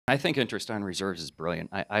I think interest on reserves is brilliant.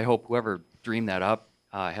 I hope whoever dreamed that up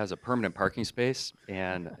has a permanent parking space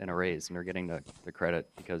and a raise, and they're getting the credit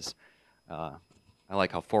because uh, I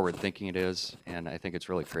like how forward-thinking it is, and I think it's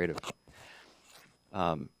really creative.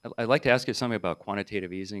 I'd like to ask you something about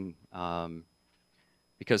quantitative easing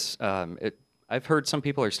because I've heard some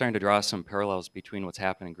people are starting to draw some parallels between what's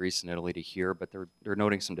happened in Greece and Italy to here, but they're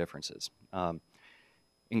noting some differences.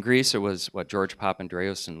 In Greece, it was what George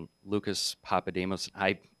Papandreou and Lucas Papademos.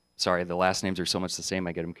 Sorry, the last names are so much the same,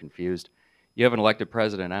 I get them confused. You have an elected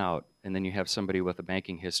president out, and then you have somebody with a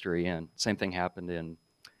banking history in. Same thing happened in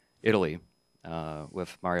Italy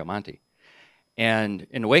with Mario Monti. And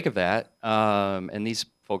in the wake of that, and these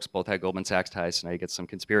folks both had Goldman Sachs ties, so now you get some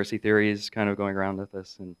conspiracy theories kind of going around with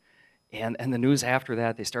this. And the news after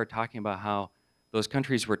that, they started talking about how those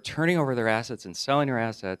countries were turning over their assets and selling their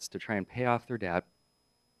assets to try and pay off their debt.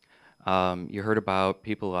 You heard about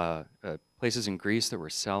people, places in Greece that were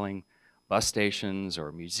selling bus stations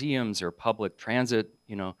or museums or public transit,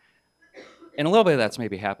 you know, and a little bit of that's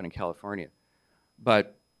maybe happened in California.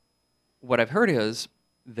 But what I've heard is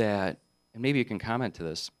that, and maybe you can comment to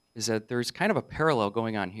this, is that there's kind of a parallel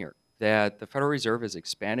going on here, that the Federal Reserve is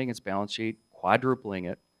expanding its balance sheet, quadrupling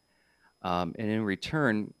it, and in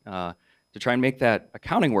return, to try and make that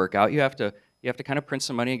accounting work out, you have to kind of print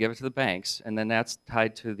some money and give it to the banks, and then that's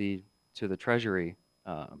tied to the Treasury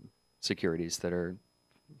securities that are,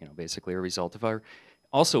 you know, basically a result of our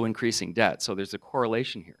also increasing debt. So there's a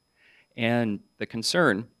correlation here, and the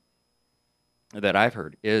concern that I've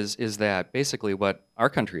heard is that basically what our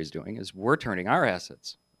country is doing is we're turning our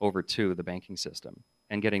assets over to the banking system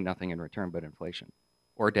and getting nothing in return but inflation,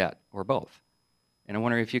 or debt, or both. And I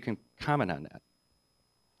wonder if you can comment on that.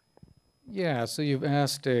 Yeah, so you've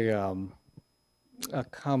asked a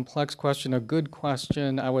complex question, a good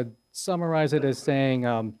question. I would summarize it as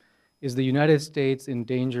saying, is the United States in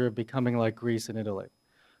danger of becoming like Greece and Italy?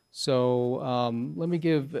 So let me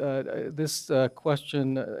give this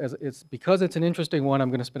question, because it's an interesting one, I'm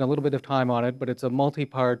going to spend a little bit of time on it, but it's a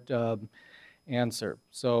multi-part answer.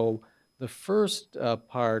 So the first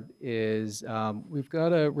part is we've got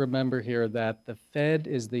to remember here that the Fed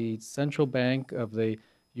is the central bank of the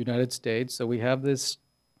United States. So we have this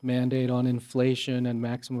mandate on inflation and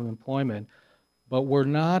maximum employment, but we're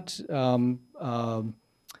not,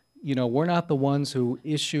 we're not the ones who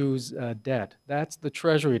issues debt. That's the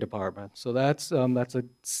Treasury Department. So that's a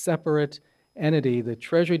separate entity. The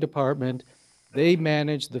Treasury Department, they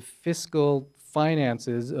manage the fiscal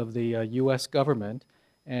finances of the U.S. government,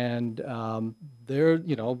 and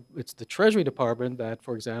it's the Treasury Department that,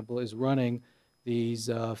 for example, is running these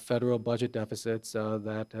federal budget deficits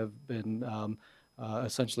that have been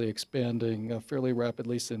essentially expanding fairly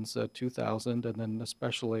rapidly since 2000, and then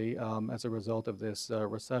especially as a result of this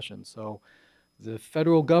recession. So the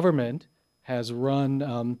federal government has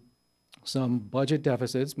run some budget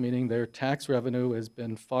deficits, meaning their tax revenue has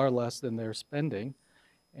been far less than their spending,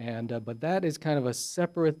 and but that is kind of a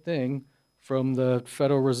separate thing from the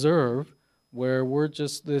Federal Reserve, where we're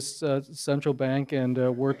just this central bank, and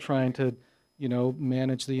we're trying to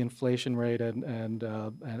manage the inflation rate and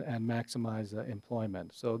maximize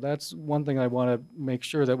employment. So that's one thing I want to make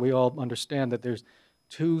sure that we all understand, that there's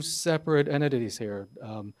two separate entities here.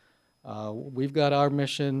 We've got our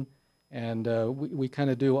mission, and we kind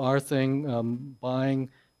of do our thing, buying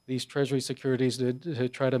these Treasury securities to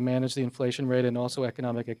try to manage the inflation rate and also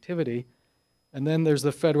economic activity. And then there's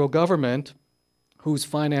the federal government, whose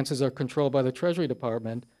finances are controlled by the Treasury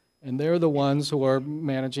Department, and they're the ones who are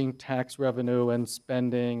managing tax revenue and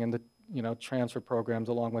spending and the transfer programs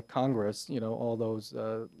along with Congress, all those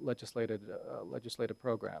legislative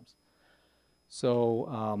programs.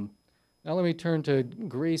 So now let me turn to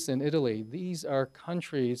Greece and Italy. These are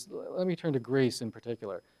countries, let me turn to Greece in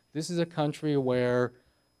particular. This is a country where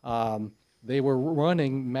they were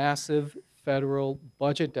running massive federal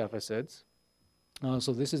budget deficits.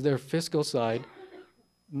 So this is their fiscal side.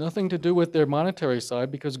 Nothing to do with their monetary side,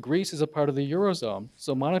 because Greece is a part of the Eurozone.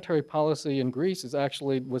 So monetary policy in Greece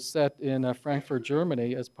was set in Frankfurt,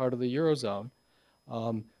 Germany, as part of the Eurozone.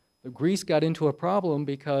 Greece got into a problem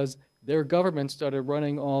because their government started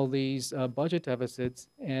running all these budget deficits,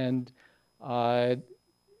 and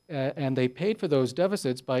they paid for those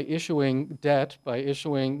deficits by issuing debt, by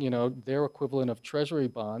issuing their equivalent of treasury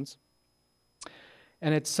bonds.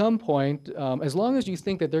 And at some point, as long as you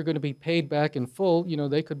think that they're going to be paid back in full,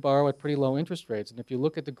 they could borrow at pretty low interest rates. And if you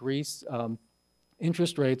look at the Greece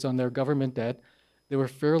interest rates on their government debt, they were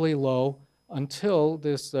fairly low until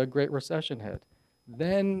this Great Recession hit.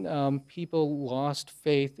 Then people lost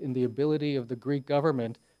faith in the ability of the Greek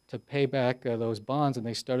government to pay back those bonds, and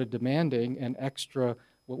they started demanding an extra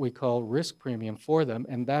what we call risk premium for them,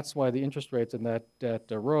 and that's why the interest rates in that debt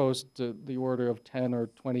rose to the order of 10 or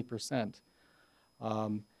 20%.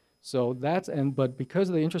 So that's, but because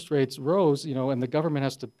the interest rates rose, and the government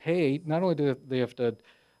has to pay, not only do they have to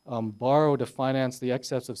borrow to finance the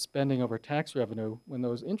excess of spending over tax revenue, when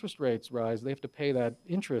those interest rates rise, they have to pay that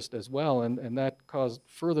interest as well, and that caused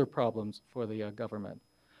further problems for the government.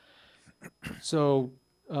 So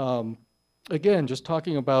again, just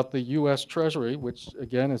talking about the U.S. Treasury, which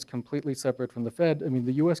again is completely separate from the Fed, I mean,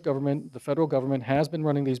 the U.S. government, the federal government has been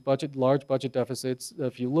running these large budget deficits.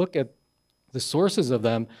 If you look at the sources of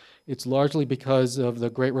them, it's largely because of the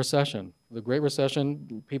Great Recession. The Great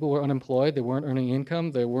Recession, people were unemployed, they weren't earning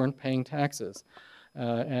income, they weren't paying taxes.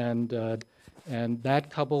 And that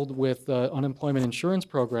coupled with unemployment insurance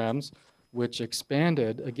programs, which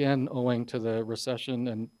expanded, again, owing to the recession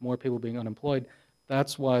and more people being unemployed,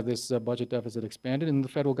 that's why this budget deficit expanded, and the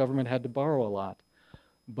federal government had to borrow a lot.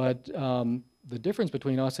 But the difference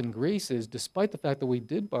between us and Greece is, despite the fact that we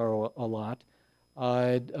did borrow a lot,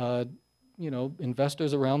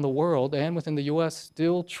 investors around the world and within the U.S.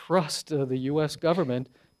 still trust the U.S. government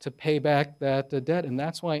to pay back that debt, and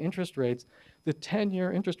that's why interest rates, the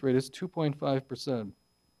 10-year interest rate is 2.5%.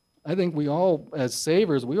 I think we all, as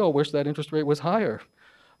savers, we all wish that interest rate was higher,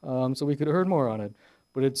 so we could earn more on it.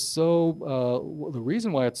 But it's so, the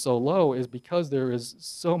reason why it's so low is because there is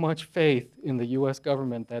so much faith in the U.S.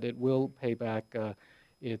 government that it will pay back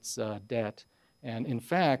its debt. And in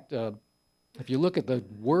fact, if you look at the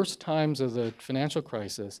worst times of the financial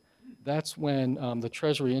crisis, that's when the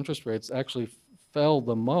Treasury interest rates actually fell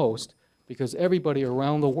the most, because everybody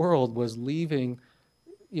around the world was leaving,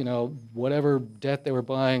 whatever debt they were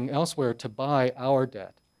buying elsewhere to buy our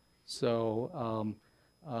debt. So,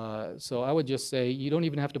 so I would just say, you don't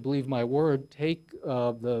even have to believe my word. Take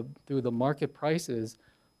through the market prices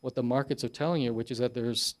what the markets are telling you, which is that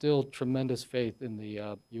there's still tremendous faith in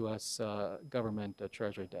the U.S. Government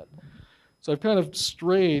Treasury debt. So I've kind of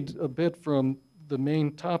strayed a bit from the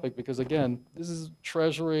main topic because, again, this is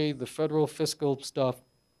Treasury, the federal fiscal stuff,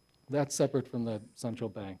 that's separate from the central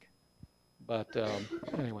bank. But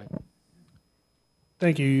anyway.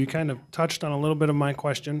 Thank you. You kind of touched on a little bit of my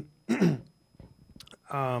question.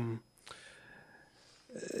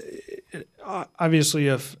 Obviously,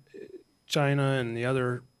 if China and the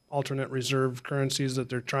other alternate reserve currencies that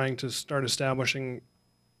they're trying to start establishing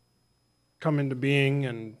come into being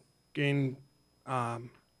and gain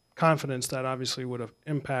confidence, that obviously would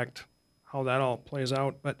impact how that all plays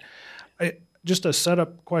out. But just a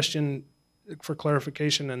setup question for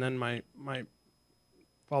clarification, and then my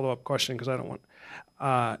follow-up question, because I don't want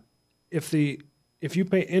if you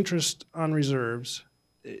pay interest on reserves,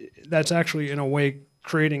 that's actually in a way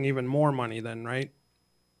creating even more money then, right?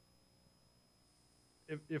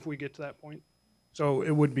 If we get to that point. So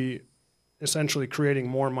it would be essentially creating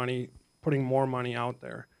more money, putting more money out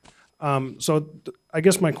there. So I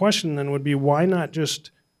guess my question then would be, why not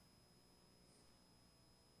just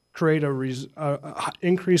create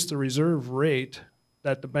increase the reserve rate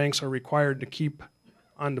that the banks are required to keep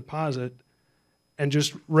on deposit, and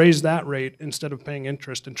just raise that rate instead of paying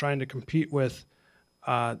interest and trying to compete with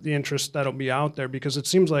the interest that'll be out there? Because it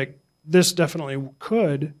seems like this definitely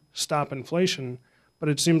could stop inflation, but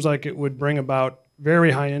it seems like it would bring about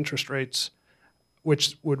very high interest rates,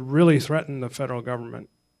 which would really threaten the federal government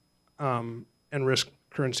and risk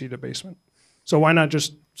currency debasement. So why not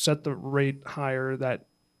just set the rate higher that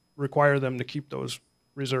require them to keep those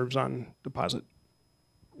reserves on deposit?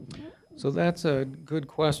 So that's a good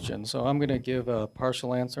question. So I'm going to give a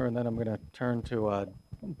partial answer, and then I'm going to turn to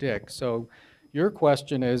Dick. So your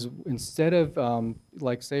question is, instead of,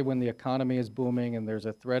 like, say, when the economy is booming and there's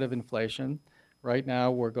a threat of inflation, right now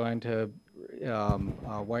we're going to,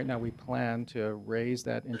 right now we plan to raise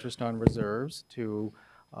that interest on reserves to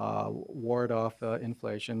ward off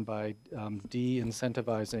inflation by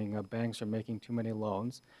de-incentivizing banks from making too many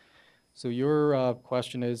loans. So your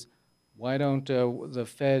question is, why doesn't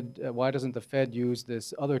the Fed use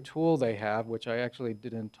this other tool they have, which I actually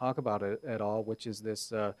didn't talk about it at all, which is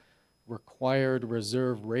this required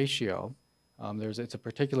reserve ratio. It's a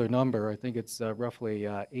particular number. I think it's roughly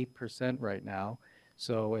 8% right now.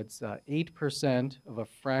 So it's 8% of a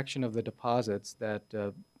fraction of the deposits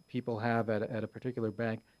that people have at a particular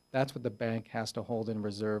bank. That's what the bank has to hold in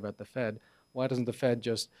reserve at the Fed. Why doesn't the Fed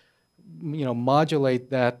just, modulate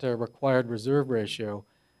that required reserve ratio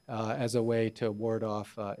as a way to ward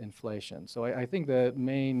off inflation? So I think the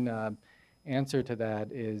main answer to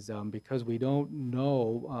that is because we don't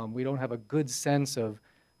know, we don't have a good sense of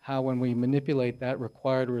how, when we manipulate that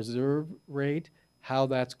required reserve rate, how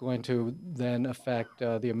that's going to then affect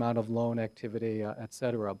the amount of loan activity, et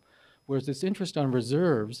cetera. Whereas this interest on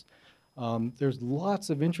reserves, there's lots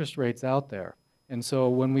of interest rates out there. And so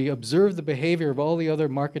when we observe the behavior of all the other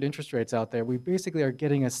market interest rates out there, we basically are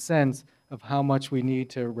getting a sense of how much we need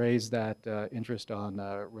to raise that interest on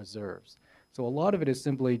reserves. So a lot of it is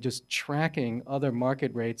simply just tracking other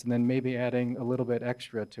market rates and then maybe adding a little bit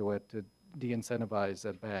extra to it to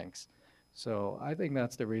de-incentivize banks. So I think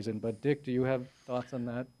that's the reason. But Dick, do you have thoughts on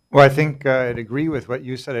that? Well, I think I'd agree with what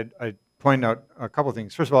you said. I'd point out a couple of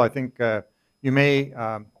things. First of all, I think you may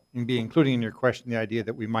be including in your question the idea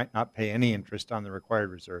that we might not pay any interest on the required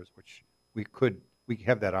reserves, which we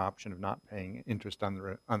have that option of not paying interest on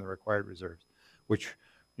the required reserves, which,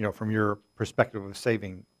 you know, from your perspective of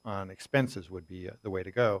saving on expenses would be the way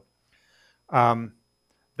to go.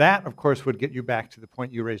 That, of course, would get you back to the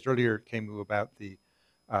point you raised earlier, Kei-Mu, about the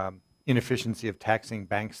inefficiency of taxing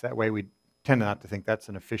banks that way. We tend not to think that's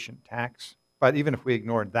an efficient tax. But even if we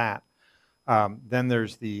ignored that, then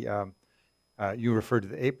there's the, you referred to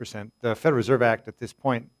the 8%. The Federal Reserve Act at this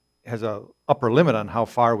point has an upper limit on how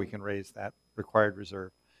far we can raise that required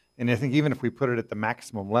reserve. And I think even if we put it at the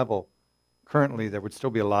maximum level, currently there would still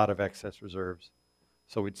be a lot of excess reserves.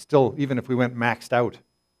 So we'd still, even if we went maxed out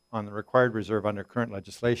on the required reserve under current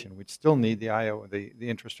legislation, we'd still need the the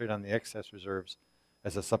interest rate on the excess reserves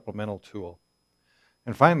as a supplemental tool.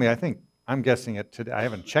 And finally, I think, I'm guessing at today, I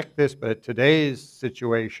haven't checked this, but at today's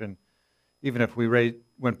situation, even if we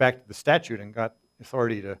went back to the statute and got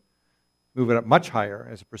authority to move it up much higher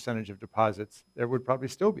as a percentage of deposits, there would probably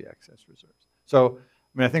still be excess reserves. So,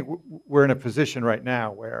 I mean, I think we're in a position right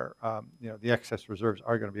now where, you know, the excess reserves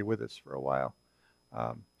are going to be with us for a while.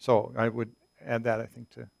 So I would add that, I think,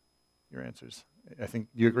 to your answers. I think,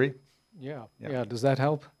 do you agree? Yeah. Yeah. Yeah. Does that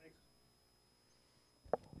help?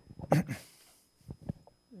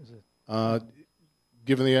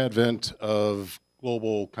 Given the advent of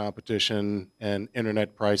global competition and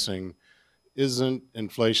internet pricing, isn't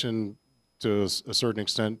inflation to a certain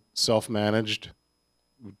extent self-managed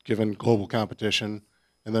given global competition?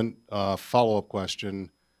 And then follow-up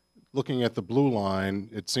question, looking at the blue line,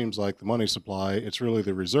 it seems like the money supply, it's really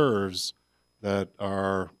the reserves that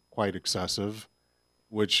are quite excessive,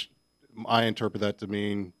 which I interpret that to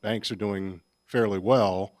mean banks are doing fairly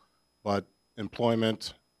well, but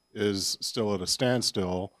employment is still at a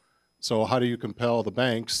standstill. So how do you compel the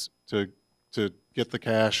banks to get the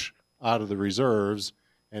cash out of the reserves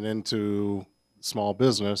and into small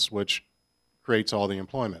business, which creates all the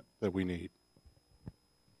employment that we need?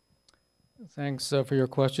 Thanks for your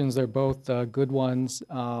questions. They're both good ones.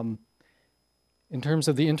 In terms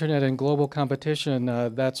of the internet and global competition,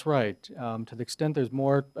 that's right. To the extent there's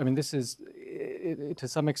more, I mean, this is, to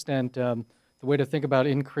some extent, the way to think about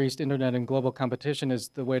increased internet and global competition is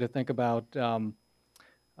the way to think about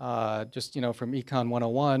just, you know, from Econ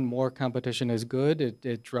 101, more competition is good.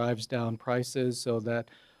 It drives down prices so that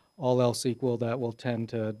all else equal, that will tend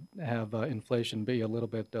to have inflation be a little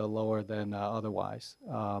bit lower than otherwise.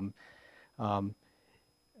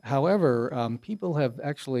 However, people have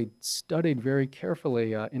actually studied very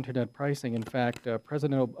carefully internet pricing. In fact,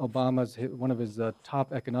 President Obama's, one of his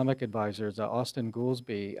top economic advisors, Austin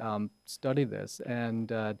Goolsbee, studied this. And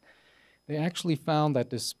they actually found that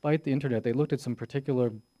despite the internet, they looked at some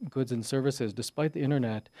particular goods and services, despite the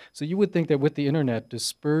internet. So you would think that with the internet,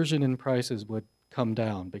 dispersion in prices would come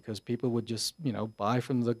down because people would just, you know, buy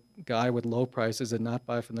from the guy with low prices and not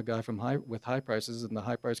buy from the guy with high prices, and the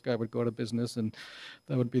high price guy would go to business, and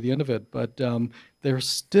that would be the end of it. But there's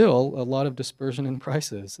still a lot of dispersion in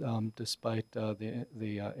prices despite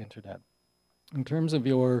the internet. In terms of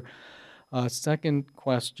your second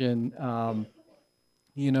question,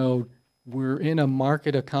 you know, we're in a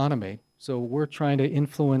market economy, so we're trying to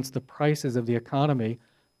influence the prices of the economy,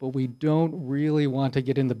 but we don't really want to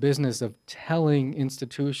get in the business of telling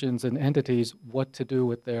institutions and entities what to do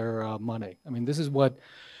with their money. I mean, this is what,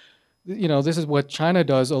 you know, this is what China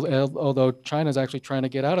does, although China is actually trying to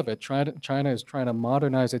get out of it. China is trying to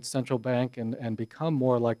modernize its central bank and become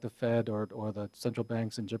more like the Fed or the central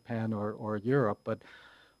banks in Japan or Europe. But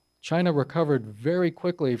China recovered very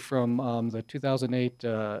quickly from the 2008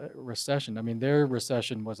 recession. I mean, their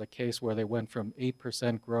recession was a case where they went from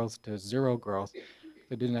 8% growth to 0 growth.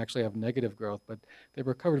 They didn't actually have negative growth, but they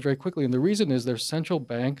recovered very quickly. And the reason is their central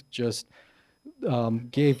bank just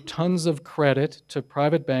gave tons of credit to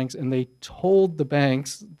private banks, and they told the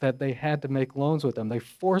banks that they had to make loans with them. They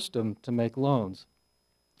forced them to make loans.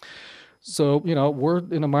 So, you know, we're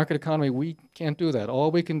in a market economy. We can't do that.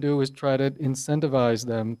 All we can do is try to incentivize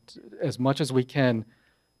them as much as we can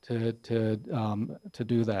to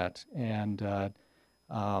do that. And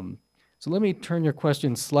So let me turn your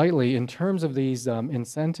question slightly. In terms of these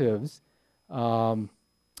incentives, I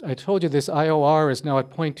told you this IOR is now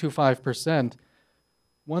at 0.25%.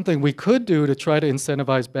 One thing we could do to try to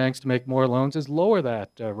incentivize banks to make more loans is lower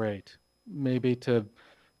that rate, maybe to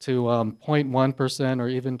 0.1% or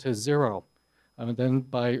even to 0. Then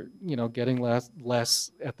by getting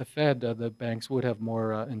less at the Fed, the banks would have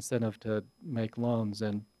more incentive to make loans,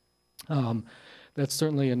 and that's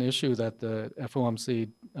certainly an issue that the FOMC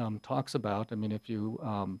talks about. I mean, if you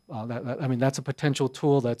that's a potential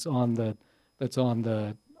tool that's on the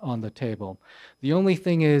table. The only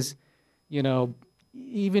thing is,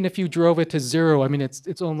 even if you drove it to 0, I mean,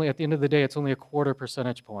 it's only, at the end of the day, it's only a 1/4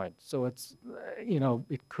 percentage point. So it's,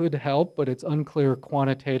 it could help, but it's unclear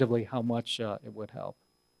quantitatively how much it would help.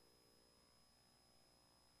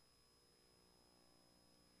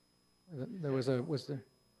 Was there?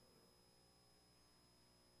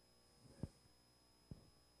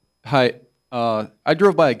 Hi. I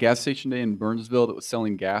drove by a gas station today in Burnsville that was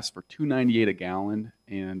selling gas for $2.98 a gallon,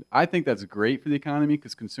 and I think that's great for the economy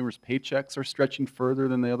because consumers' paychecks are stretching further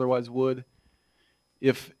than they otherwise would.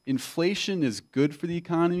 If inflation is good for the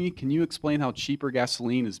economy, can you explain how cheaper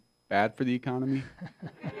gasoline is bad for the economy?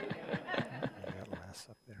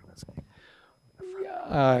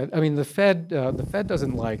 I mean, the Fed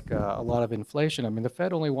doesn't like a lot of inflation. I mean, the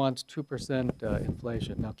Fed only wants 2%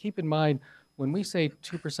 inflation. Now, keep in mind, when we say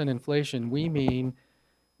 2% inflation, we mean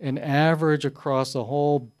an average across a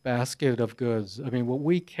whole basket of goods. I mean, what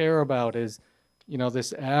we care about is,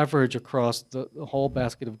 this average across the whole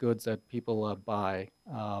basket of goods that people buy.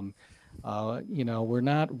 We're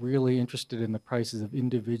not really interested in the prices of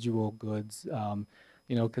individual goods,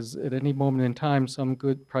 because at any moment in time, some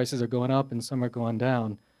good prices are going up and some are going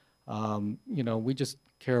down. We just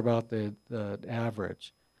care about the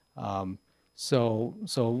average. So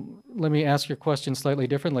let me ask your question slightly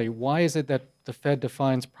differently. Why is it that the Fed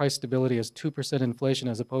defines price stability as 2% inflation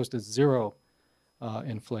as opposed to 0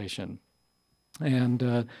 inflation? And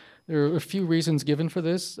there are a few reasons given for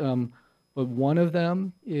this, but one of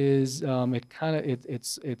them is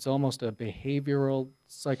it's almost a behavioral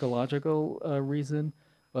psychological reason.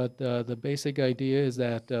 But the basic idea is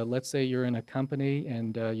that let's say you're in a company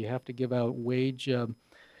and you have to give out wage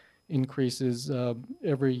increases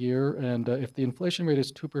every year, and if the inflation rate is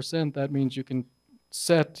 2%, that means you can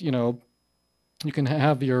set, you can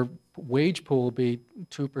have your wage pool be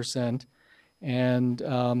 2%, and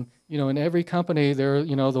in every company there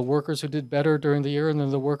are the workers who did better during the year, and then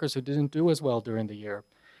the workers who didn't do as well during the year,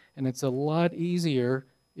 and it's a lot easier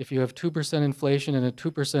if you have 2% inflation and a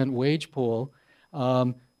 2% wage pool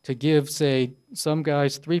to give, say, some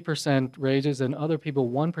guys 3% raises and other people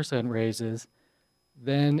 1% raises,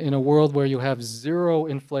 then in a world where you have 0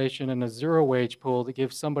 inflation and a 0 wage pool, to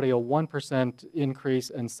give somebody a 1% increase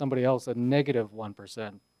and somebody else a negative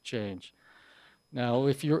 1% change. Now,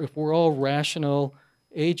 if we're all rational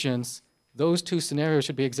agents, those two scenarios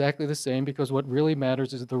should be exactly the same, because what really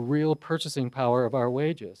matters is the real purchasing power of our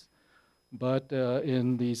wages. But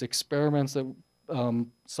in these experiments that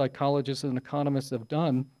psychologists and economists have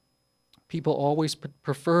done, people always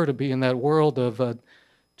prefer to be in that world of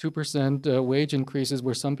 2% wage increases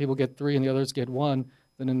where some people get 3 and the others get 1,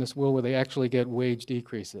 than in this world where they actually get wage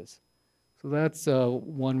decreases. So that's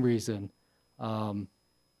one reason.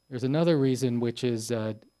 There's another reason, which is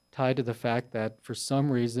tied to the fact that for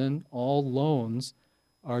some reason all loans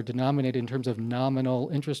are denominated in terms of nominal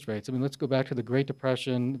interest rates. I mean, let's go back to the Great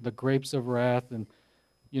Depression, the grapes of wrath, and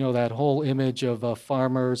that whole image of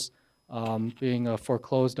farmers being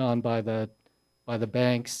foreclosed on by the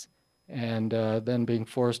banks, and then being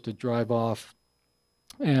forced to drive off.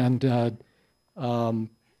 And,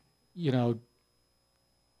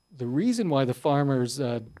 the reason why the farmers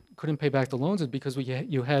couldn't pay back the loans is because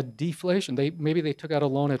you had deflation. Maybe they took out a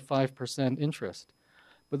loan at 5% interest.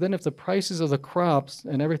 But then if the prices of the crops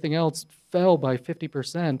and everything else fell by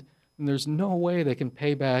 50%, then there's no way they can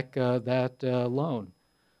pay back that loan.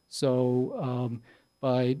 So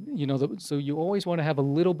so you always want to have a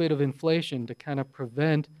little bit of inflation to kind of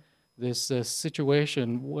prevent this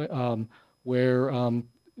situation where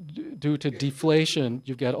due to deflation,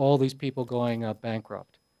 you've got all these people going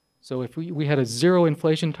bankrupt. So if we had a 0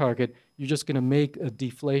 inflation target, you're just going to make a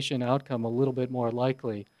deflation outcome a little bit more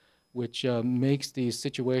likely, which makes these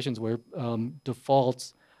situations where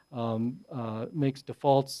defaults makes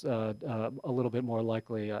defaults a little bit more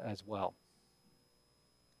likely as well.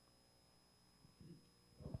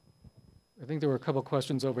 I think there were a couple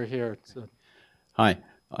questions over here. So. Hi.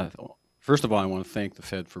 First of all, I want to thank the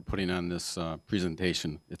Fed for putting on this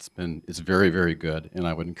presentation. It's very, very good, and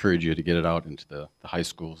I would encourage you to get it out into the high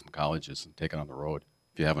schools and colleges and take it on the road.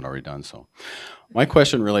 if you haven't already done so. My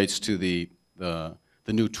question relates to the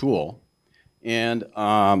new tool. And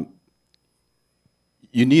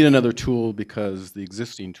you need another tool because the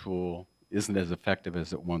existing tool isn't as effective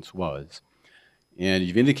as it once was. And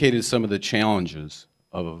you've indicated some of the challenges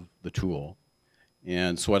of the tool.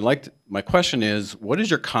 And so my question is, what is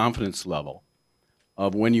your confidence level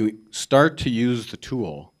of when you start to use the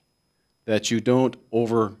tool that you don't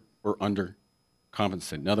over or under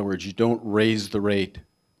compensate? In other words, you don't raise the rate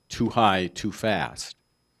too high, too fast,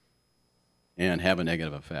 and have a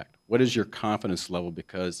negative effect. What is your confidence level?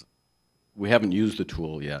 Because we haven't used the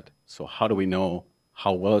tool yet. So how do we know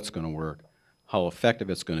how well it's going to work, how effective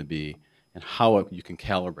it's going to be, and how you can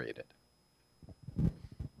calibrate it?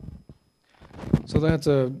 So that's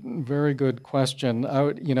a very good question.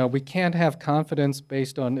 We can't have confidence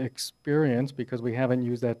based on experience because we haven't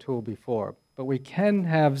used that tool before. But we can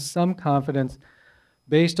have some confidence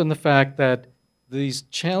based on the fact that these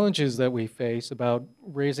challenges that we face about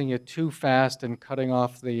raising it too fast and cutting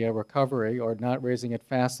off the recovery, or not raising it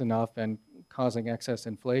fast enough and causing excess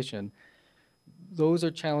inflation, those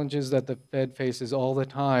are challenges that the Fed faces all the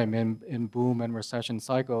time in boom and recession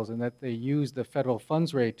cycles, and that they use the federal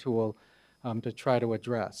funds rate tool to try to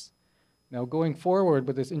address. Now, going forward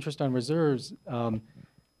with this interest on reserves,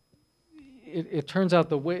 it turns out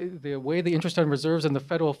the way the interest on reserves and the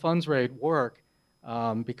federal funds rate work,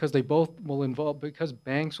 because they both will involve, because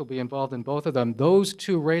banks will be involved in both of them, those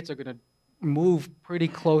two rates are going to move pretty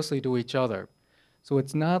closely to each other. So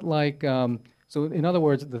it's not like, so in other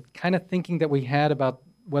words, the kind of thinking that we had about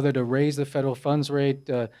whether to raise the federal funds rate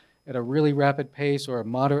at a really rapid pace or a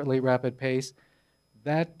moderately rapid pace,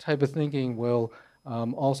 that type of thinking will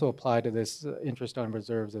also apply to this interest on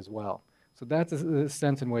reserves as well. So that's the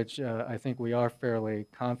sense in which I think we are fairly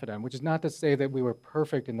confident, which is not to say that we were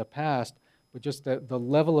perfect in the past, but just that the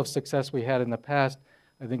level of success we had in the past,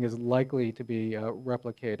 I think, is likely to be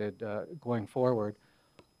replicated going forward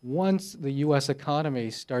once the U.S. economy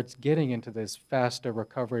starts getting into this faster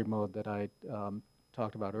recovery mode that I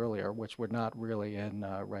talked about earlier, which we're not really in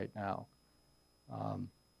right now.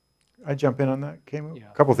 I jump in on that, Kei-Mu? Yeah.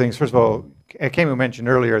 A couple things. First of all, Kei-Mu mentioned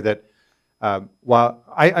earlier that while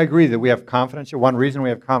I agree that we have confidence, one reason we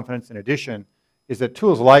have confidence in addition is that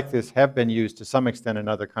tools like this have been used to some extent in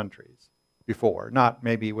other countries before, not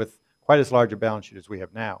maybe with quite as large a balance sheet as we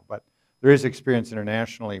have now, but there is experience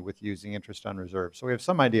internationally with using interest on reserves. So we have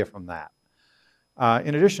some idea from that.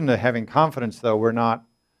 In addition to having confidence, though, we're not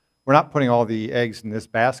putting all the eggs in this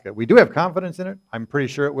basket. We do have confidence in it. I'm pretty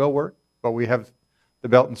sure it will work, but we have the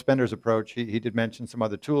belt and spenders approach. He did mention some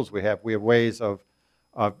other tools we have. We have ways of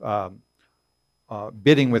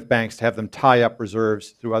bidding with banks to have them tie up reserves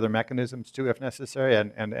through other mechanisms too, if necessary.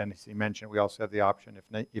 And as he mentioned, we also have the option,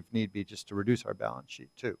 if need be, just to reduce our balance sheet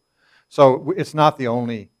too. So it's not the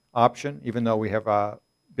only option, even though we have,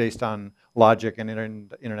 based on logic and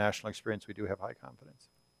international experience, we do have high confidence.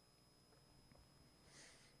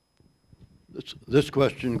 This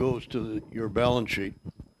question goes to your balance sheet.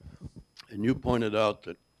 And you pointed out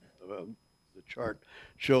that the chart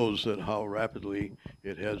shows that how rapidly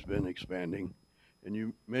it has been expanding. And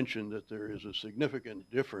you mentioned that there is a significant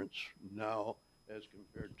difference now as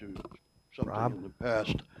compared to something in the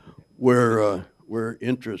past where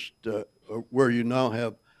interest, where you now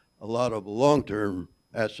have a lot of long-term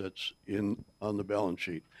assets on the balance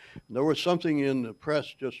sheet. And there was something in the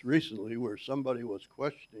press just recently where somebody was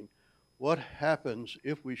questioning what happens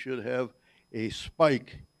if we should have a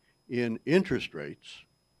spike in interest rates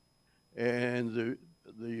and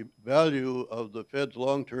the value of the Fed's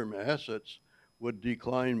long-term assets would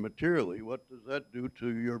decline materially. What does that do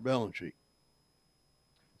to your balance sheet?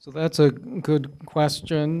 So that's a good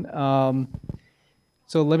question.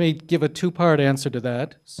 So let me give a two-part answer to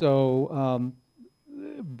that. So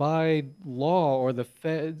by law, or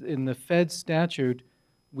in the Fed statute,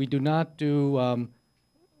 we do not do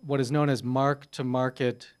what is known as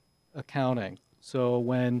mark-to-market accounting. So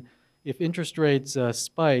if interest rates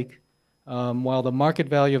spike, while the market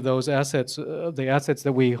value of those assets, the assets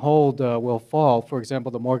that we hold will fall, for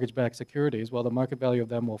example, the mortgage-backed securities, while the market value of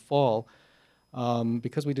them will fall,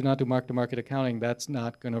 because we do not do mark-to-market accounting, that's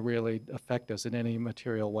not going to really affect us in any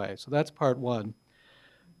material way. So that's part one.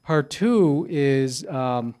 Part two is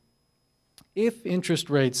if interest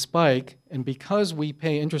rates spike, and because we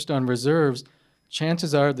pay interest on reserves,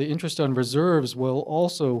 chances are the interest on reserves will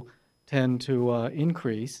also tend to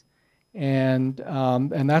increase, and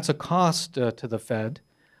that's a cost to the Fed.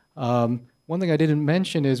 One thing I didn't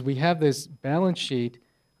mention is we have this balance sheet.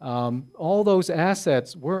 All those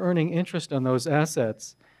assets, we're earning interest on those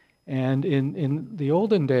assets, and in the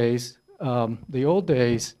olden days,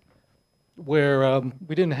 where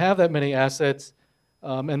we didn't have that many assets,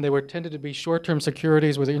 and they were tended to be short-term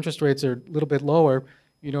securities where the interest rates are a little bit lower,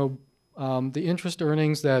 the interest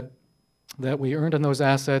earnings that we earned on those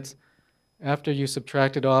assets, after you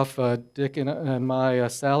subtracted off Dick and my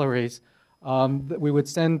salaries, that we would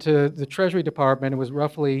send to the Treasury Department. It was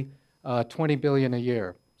roughly $20 billion a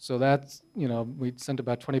year. So that's, we'd send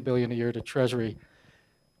about $20 billion a year to Treasury.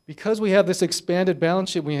 Because we have this expanded balance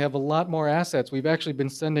sheet, we have a lot more assets. We've actually been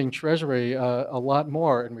sending Treasury a lot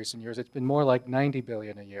more in recent years. It's been more like $90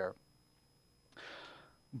 billion a year.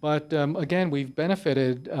 But again, we've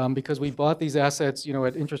benefited because we bought these assets,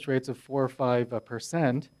 at interest rates of 4 or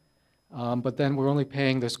 5%. But then we're only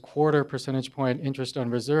paying this quarter percentage point interest on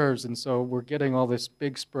reserves, and so we're getting all this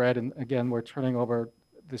big spread, and again, we're turning over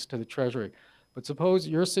this to the Treasury. But suppose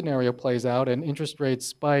your scenario plays out and interest rates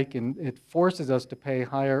spike and it forces us to pay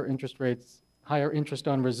higher interest rates, higher interest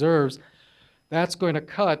on reserves. That's going to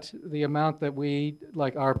cut the amount that we,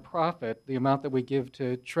 like our profit, the amount that we give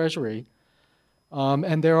to Treasury.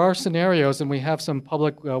 And there are scenarios, and we have some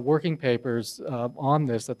public working papers on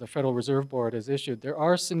this that the Federal Reserve Board has issued. There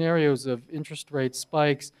are scenarios of interest rate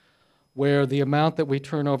spikes where the amount that we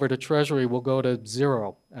turn over to Treasury will go to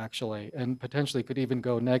zero, actually, and potentially could even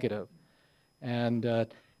go negative. And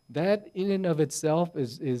that in and of itself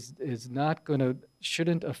is not going to,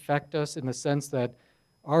 shouldn't affect us in the sense that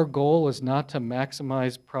our goal is not to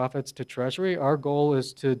maximize profits to Treasury. Our goal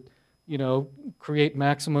is to create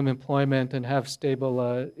maximum employment and have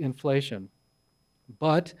stable inflation.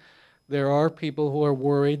 But there are people who are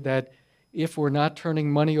worried that if we're not turning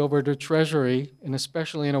money over to Treasury, and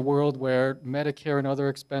especially in a world where Medicare and other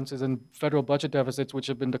expenses and federal budget deficits, which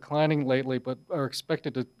have been declining lately but are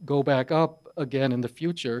expected to go back up again in the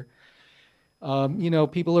future,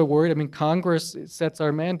 people are worried. I mean, Congress sets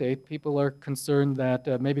our mandate. People are concerned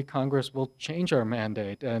that maybe Congress will change our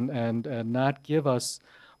mandate and not give us.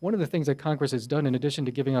 One of the things that Congress has done, in addition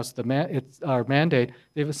to giving us our mandate,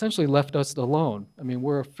 they've essentially left us alone. I mean,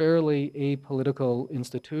 we're a fairly apolitical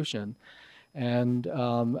institution, and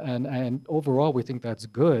overall, we think that's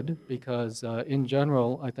good because, in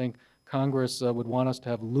general, I think Congress would want us to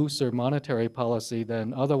have looser monetary policy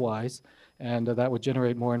than otherwise, and that would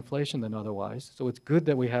generate more inflation than otherwise. So it's good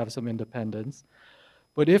that we have some independence.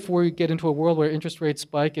 But if we get into a world where interest rates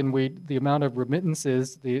spike and the amount of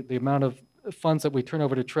remittances, the amount of funds that we turn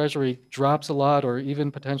over to Treasury drops a lot or even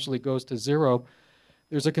potentially goes to zero,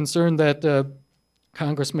 there's a concern that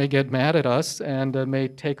Congress may get mad at us and may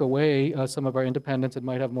take away some of our independence and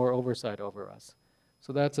might have more oversight over us.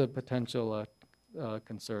 So that's a potential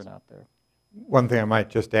concern out there. One thing I might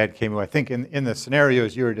just add, Kei-Mu, I think in the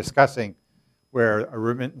scenarios you were discussing where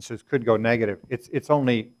remittances could go negative, it's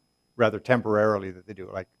only rather temporarily that they do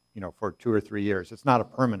it, like, for 2 or 3 years. It's not a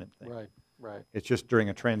permanent thing. Right. Right. It's just during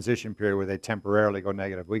a transition period where they temporarily go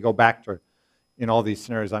negative. We go back to, in all these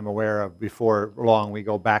scenarios I'm aware of, before long, we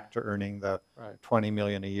go back to earning the Right. 20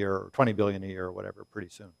 million a year or 20 billion a year or whatever pretty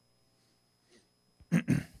soon.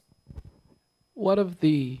 What of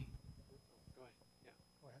the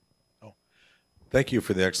Thank you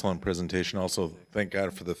for the excellent presentation. Also, thank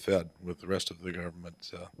God for the Fed with the rest of the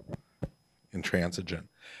government intransigent.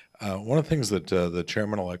 One of the things that the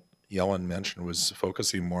Chairman-elect Yellen mentioned was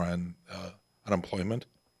focusing more on unemployment,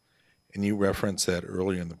 and you referenced that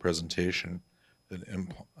earlier in the presentation, that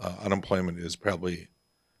unemployment is probably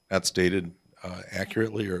not stated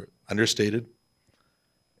accurately or understated.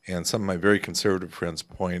 And some of my very conservative friends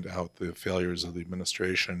point out the failures of the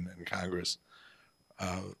administration and Congress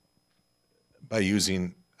by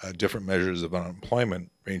using different measures of unemployment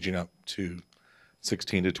ranging up to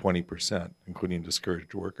 16 to 20%, including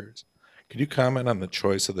discouraged workers. Could you comment on the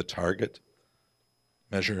choice of the target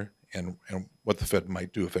measure and what the Fed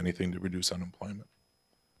might do, if anything, to reduce unemployment?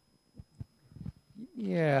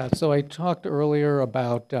 Yeah, so I talked earlier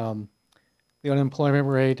about the unemployment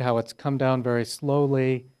rate, how it's come down very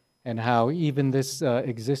slowly, and how even this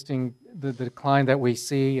the decline that we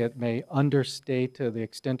see, it may understate the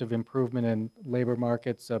extent of improvement in labor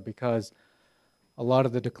markets because a lot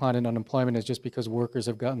of the decline in unemployment is just because workers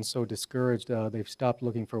have gotten so discouraged, they've stopped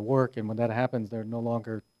looking for work, and when that happens, they're no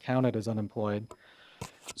longer counted as unemployed.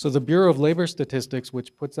 So the Bureau of Labor Statistics,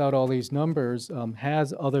 which puts out all these numbers,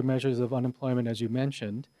 has other measures of unemployment, as you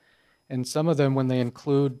mentioned, and some of them, when they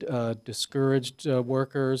include discouraged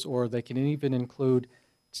workers, or they can even include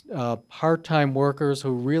part-time workers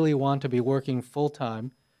who really want to be working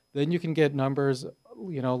full-time, then you can get numbers,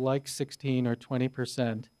 like 16 or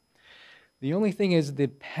 20%. The only thing is the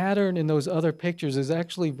pattern in those other pictures is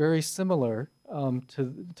actually very similar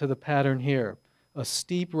to the pattern here. A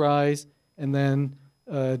steep rise and then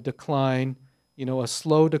a decline, a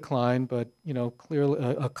slow decline, but,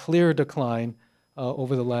 clearly a clear decline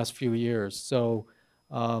over the last few years. So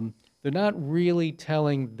they're not really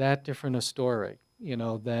telling that different a story,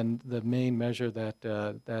 than the main measure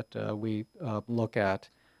that we look at.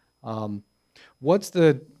 What's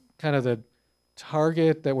the kind of the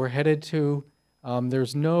target that we're headed to?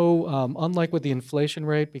 There's no, unlike with the inflation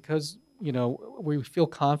rate, because we feel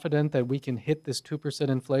confident that we can hit this 2%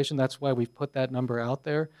 inflation. That's why we've put that number out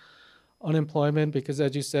there. Unemployment, because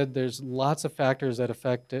as you said, there's lots of factors that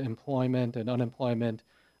affect employment and unemployment,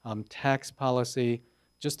 tax policy,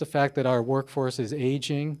 just the fact that our workforce is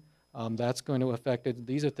aging, that's going to affect it.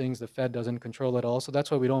 These are things the Fed doesn't control at all, so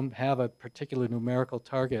that's why we don't have a particular numerical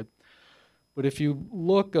target. But if you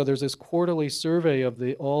look, there's this quarterly survey of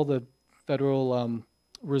all the Federal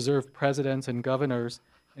Reserve presidents and governors,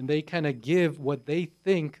 and they kind of give what they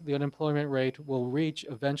think the unemployment rate will reach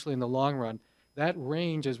eventually in the long run. That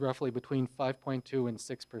range is roughly between 5.2 and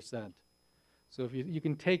 6%. So if you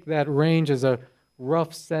can take that range as a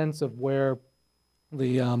rough sense of where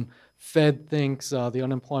the Fed thinks the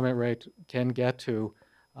unemployment rate can get to,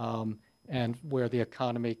 and where the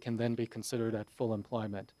economy can then be considered at full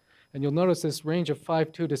employment. And you'll notice this range of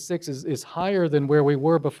 5.2 to 6 is higher than where we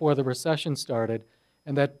were before the recession started,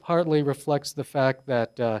 and that partly reflects the fact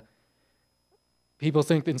that people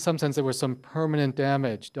think in some sense there was some permanent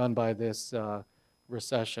damage done by this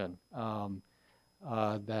recession.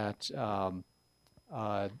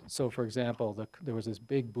 So for example, there was this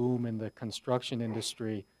big boom in the construction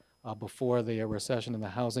industry before the recession in the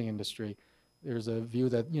housing industry. There's a view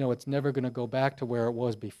that it's never going to go back to where it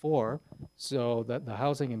was before, so that the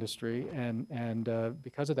housing industry, and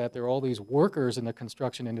because of that, there are all these workers in the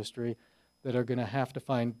construction industry that are going to have to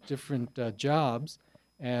find different jobs,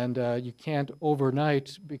 and you can't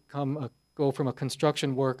overnight go from a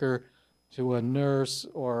construction worker to a nurse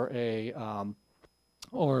or an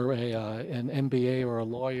MBA or a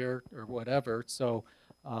lawyer or whatever. So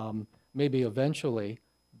maybe eventually,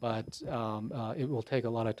 but it will take a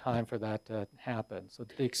lot of time for that to happen. So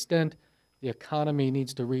to the extent the economy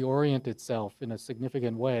needs to reorient itself in a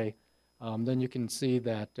significant way, then you can see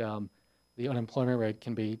that the unemployment rate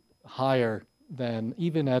can be higher than,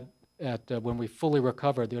 even at when we fully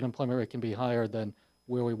recover, the unemployment rate can be higher than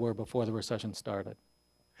where we were before the recession started.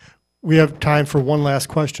 We have time for one last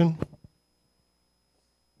question.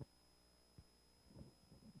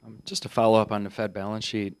 Just to follow up on the Fed balance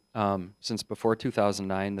sheet, since before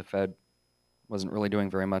 2009, the Fed wasn't really doing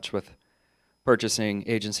very much with purchasing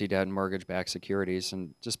agency debt and mortgage-backed securities.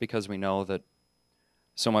 And just because we know that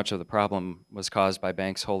so much of the problem was caused by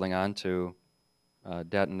banks holding on to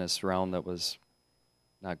debt in this realm that was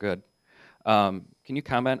not good, can you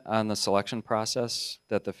comment on the selection process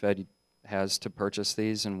that the Fed has to purchase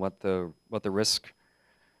these and what the risk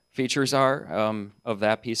features are of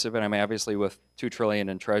that piece of it? I mean, obviously with $2 trillion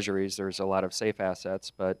in treasuries, there's a lot of safe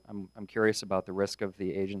assets, but I'm curious about the risk of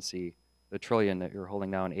the agency, the trillion that you're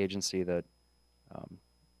holding now in agency that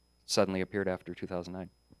suddenly appeared after 2009.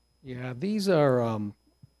 Yeah, these are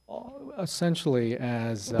essentially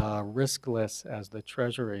as riskless as the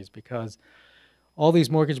treasuries, because all these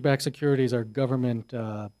mortgage-backed securities are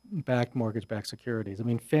government-backed mortgage-backed securities. I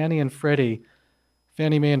mean, Fannie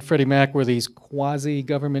Mae and Freddie Mac were these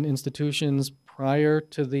quasi-government institutions prior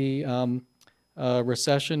to the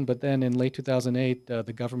recession, but then in late 2008,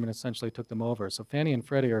 the government essentially took them over. So Fannie and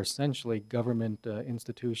Freddie are essentially government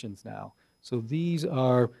institutions now. So these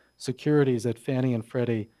are securities that Fannie and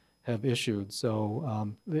Freddie have issued.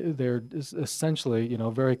 So they're essentially,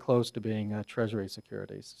 very close to being Treasury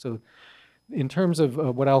securities. So in terms of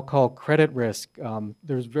what I'll call credit risk,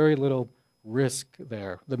 there's very little risk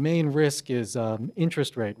there. The main risk is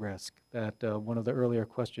interest rate risk that one of the earlier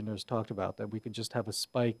questioners talked about, that we could just have a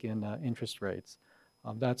spike in interest rates.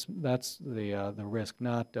 That's the risk,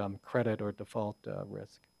 not credit or default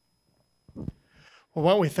risk. Well,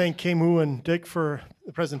 why don't we thank Kei-Mu and Dick for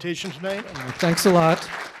the presentation tonight. Thanks a lot.